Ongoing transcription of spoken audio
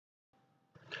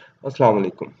Assalamu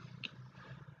alaikum.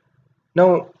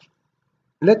 Now,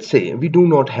 let's say we do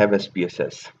not have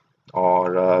SPSS,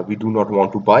 or we do not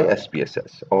want to buy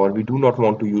SPSS, or we do not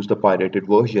want to use the pirated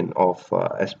version of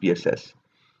SPSS.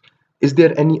 Is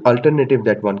there any alternative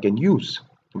that one can use?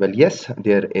 Well, yes,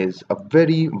 there is a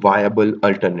very viable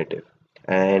alternative,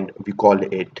 and we call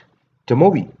it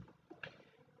Jamovi.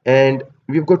 And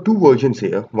we've got two versions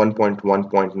here,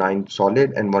 1.1.9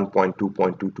 solid and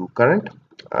 1.2.22 current.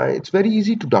 It's very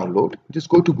easy to download. Just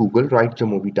go to Google, write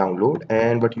Jamovi download,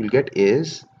 and what you'll get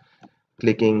is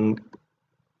clicking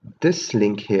this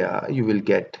link here, you will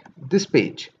get this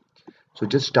page. So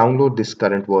just download this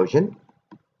current version,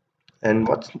 and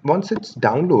once it's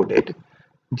downloaded,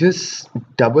 just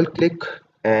double click,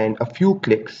 and a few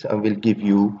clicks will give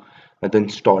you the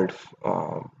installed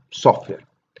software.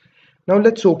 Now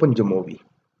let's open Jamovi.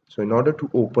 So in order to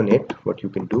open it, what you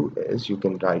can do is you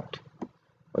can write,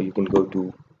 or you can go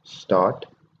to start,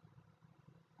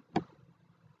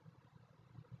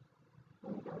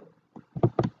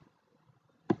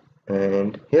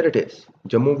 and here it is,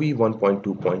 Jamovi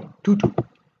 1.2.22.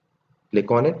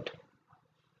 Click on it,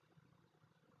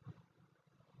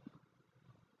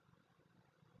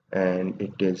 and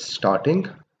it is starting.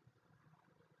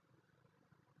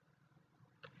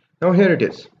 Now here it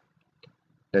is.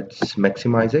 Let's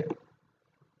maximize it.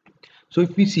 So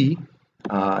if we see,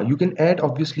 you can add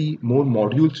obviously more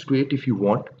modules to it if you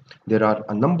want. There are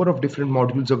a number of different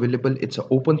modules available. It's an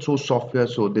open source software,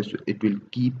 so it will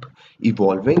keep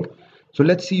evolving. So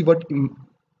let's see what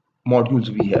modules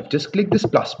we have. Just click this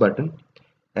plus button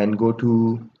and go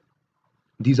to,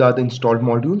 these are the installed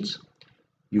modules.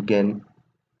 You can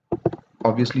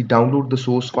obviously download the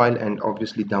source file and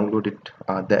obviously download it,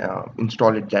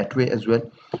 install it that way as well.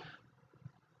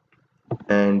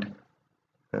 And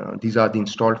these are the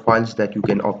installed files that you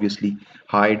can obviously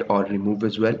hide or remove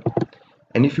as well.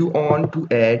 And if you want to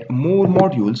add more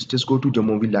modules, just go to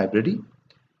Jamovi library,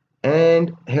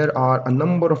 and here are a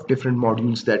number of different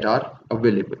modules that are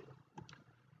available.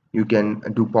 You can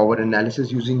do power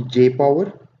analysis using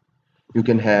JPower. You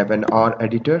can have an R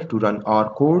editor to run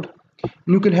R code.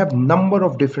 You can have number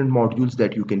of different modules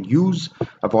that you can use.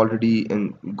 I've already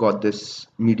got this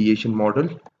mediation model.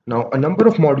 Now a number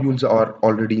of modules are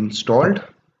already installed,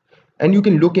 and you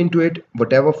can look into it.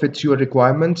 Whatever fits your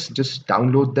requirements, just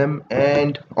download them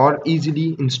and or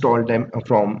easily install them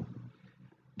from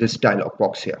this dialog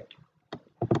box here.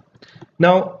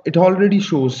 Now it already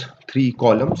shows three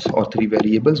columns or three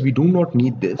variables. We do not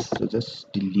need this, so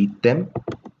just delete them.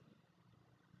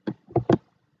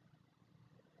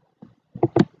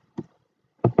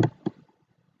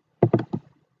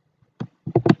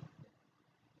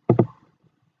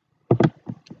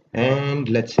 And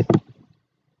let's see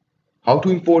how to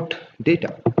import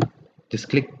data. Just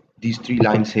click these three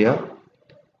lines here,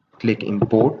 click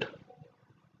import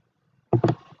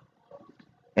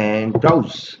and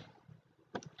browse.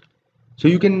 So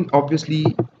you can obviously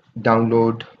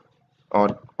download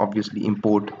or obviously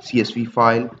import CSV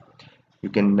file. You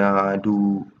can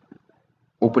do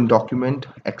open document,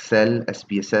 Excel,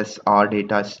 SPSS, R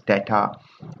data, Stata,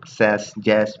 SAS,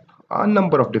 JASP, a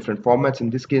number of different formats. In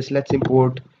this case, let's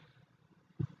import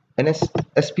an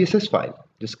SPSS file.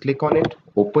 Just click on it,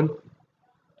 open,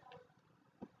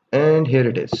 and here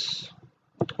it is.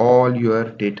 All your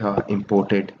data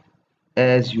imported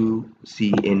as you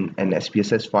see in an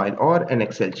SPSS file or an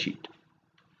Excel sheet.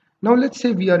 Now let's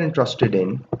say we are interested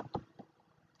in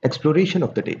exploration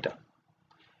of the data.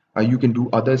 You can do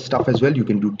other stuff as well. You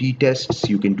can do t-tests,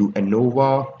 you can do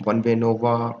ANOVA, one-way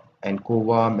ANOVA,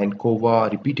 ANCOVA,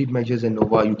 MENCOVA, repeated measures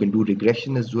ANOVA. You can do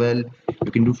regression as well.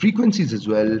 You can do frequencies as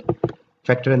well,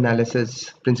 factor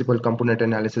analysis, principal component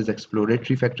analysis,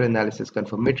 exploratory factor analysis,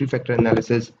 confirmatory factor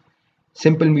analysis,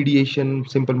 simple mediation,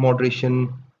 simple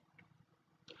moderation,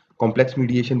 complex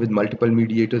mediation with multiple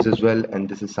mediators as well. And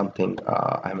this is something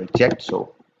I haven't checked.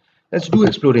 So let's do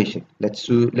exploration. Let's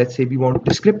say we want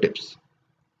descriptives.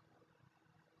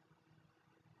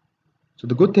 So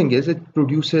the good thing is it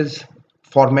produces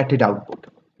formatted output.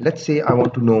 Let's say I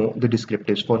want to know the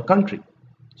descriptives for country.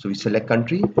 So we select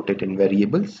country, put it in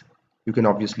variables. You can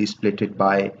obviously split it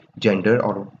by gender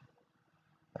or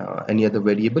any other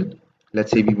variable.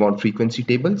 Let's say we want frequency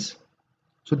tables.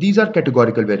 So these are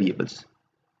categorical variables.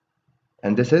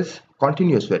 And this is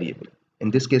continuous variable.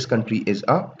 In this case, country is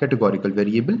a categorical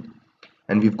variable.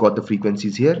 And we've got the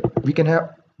frequencies here. We can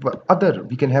have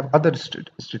other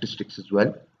statistics as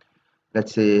well.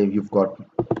 Let's say you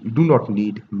do not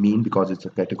need mean because it's a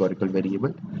categorical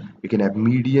variable. You can have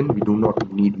median. We do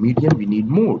not need median, we need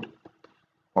mode.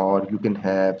 Or you can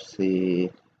have, say,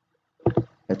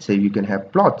 Let's say we can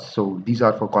have plots. So these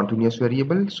are for continuous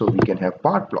variable, so we can have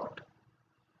bar plot.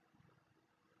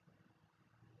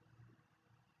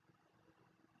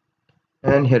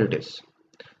 And here it is.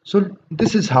 So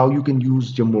this is how you can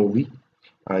use Jamovi,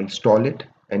 install it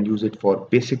and use it for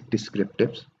basic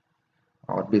descriptives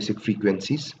or basic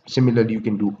frequencies. Similarly, you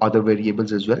can do other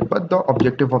variables as well, but the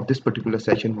objective of this particular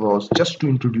session was just to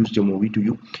introduce Jamovi to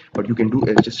you. What you can do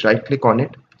is just right click on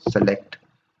it, select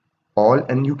all,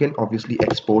 and you can obviously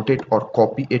export it or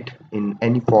copy it in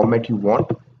any format you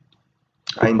want.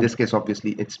 In this case,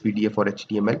 obviously it's PDF or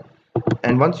HTML.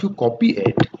 And once you copy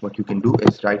it, what you can do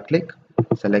is right click,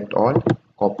 select all,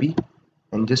 copy,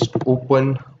 and just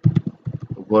open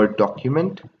Word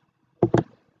document.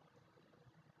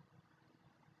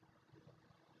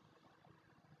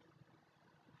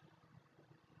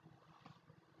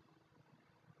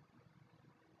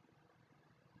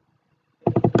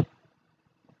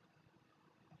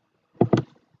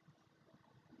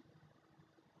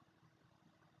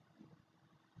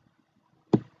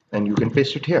 And you can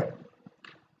paste it here.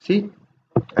 See,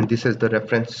 and this is the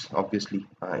reference. Obviously,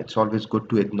 it's always good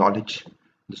to acknowledge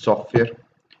the software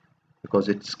because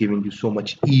it's giving you so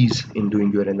much ease in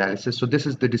doing your analysis. So this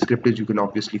is the descriptors. You can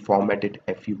obviously format it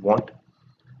if you want.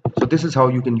 So this is how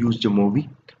you can use Jamovi.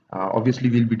 Obviously,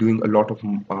 we'll be doing a lot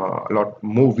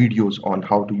more videos on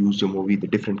how to use Jamovi, the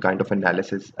different kind of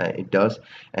analysis it does,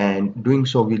 and doing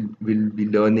so we'll be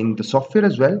learning the software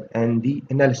as well and the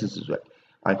analysis as well.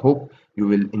 I hope you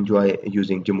will enjoy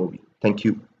using Jamovi. Thank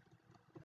you.